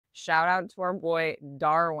shout out to our boy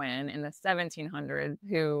Darwin in the 1700s,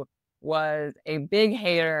 who was a big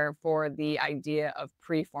hater for the idea of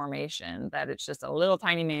preformation, that it's just a little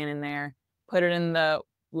tiny man in there, put it in the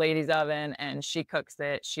lady's oven and she cooks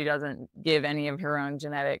it. She doesn't give any of her own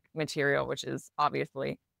genetic material, which is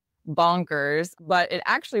obviously bonkers. But it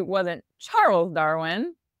actually wasn't Charles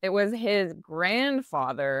Darwin. It was his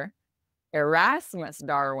grandfather, Erasmus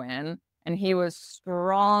Darwin, and he was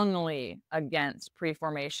strongly against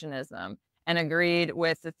preformationism and agreed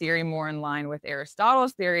with the theory more in line with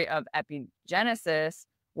Aristotle's theory of epigenesis,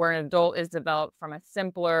 where an adult is developed from a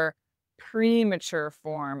simpler, premature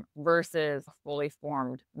form versus a fully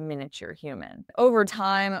formed miniature human. Over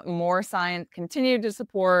time, more science continued to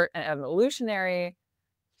support an evolutionary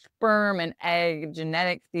sperm and egg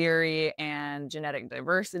genetic theory and genetic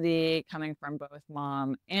diversity coming from both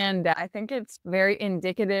mom and dad. I think it's very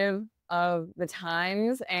indicative of the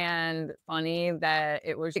times and funny that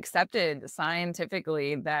it was accepted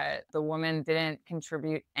scientifically that the woman didn't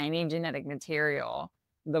contribute any genetic material.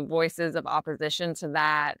 The voices of opposition to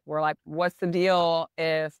that were like, what's the deal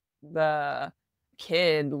if the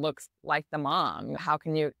kid looks like the mom? How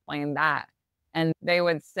can you explain that? And they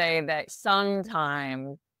would say that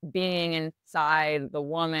sometimes being inside the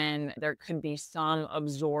woman, there could be some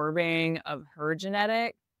absorbing of her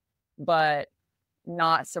genetics, but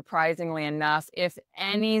not surprisingly enough, if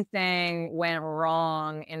anything went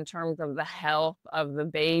wrong in terms of the health of the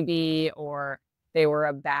baby, or they were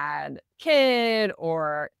a bad kid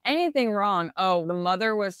or anything wrong, oh, the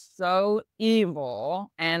mother was so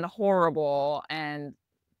evil and horrible and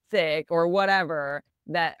sick or whatever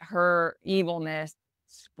that her evilness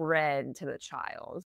spread to the child.